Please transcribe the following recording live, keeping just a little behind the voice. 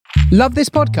Love this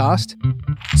podcast?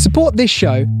 Support this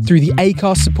show through the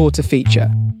Acast supporter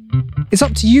feature. It's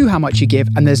up to you how much you give,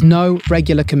 and there's no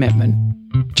regular commitment.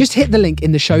 Just hit the link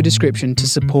in the show description to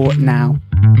support now.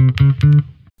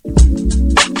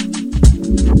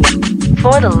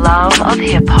 For the love of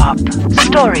hip-hop,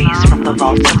 stories from the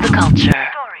vaults of the culture.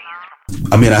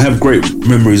 I mean, I have great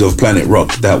memories of Planet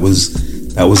Rock. That was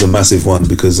a massive one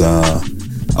because I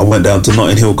went down to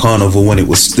Notting Hill Carnival when it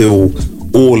was still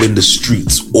all in the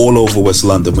streets, all over West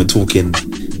London. We're talking,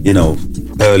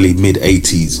 early,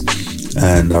 mid-80s.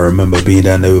 And I remember being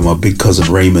down there with my big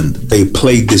cousin Raymond. They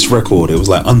played this record. It was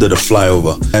like Under the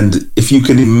Flyover. And if you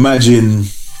can imagine,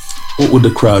 what would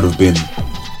the crowd have been?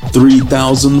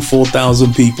 3,000,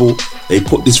 4,000 people. They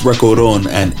put this record on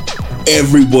and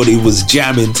everybody was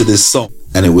jamming to this song.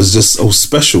 And it was just so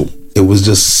special. It was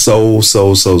just so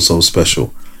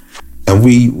special. And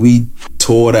we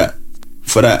tore that,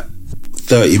 for that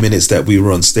 30 minutes that we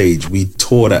were on stage, we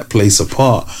tore that place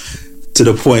apart to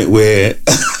the point where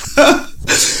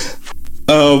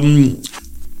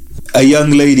a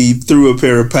young lady threw a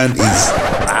pair of panties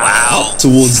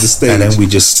towards the stage, and then we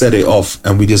just set it off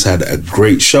and we just had a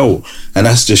great show. And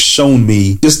that's just shown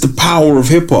me just the power of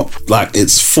hip-hop. Like,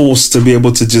 it's forced to be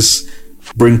able to just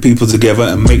bring people together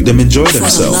and make them enjoy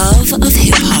themselves. For the love of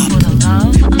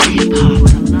hip-hop.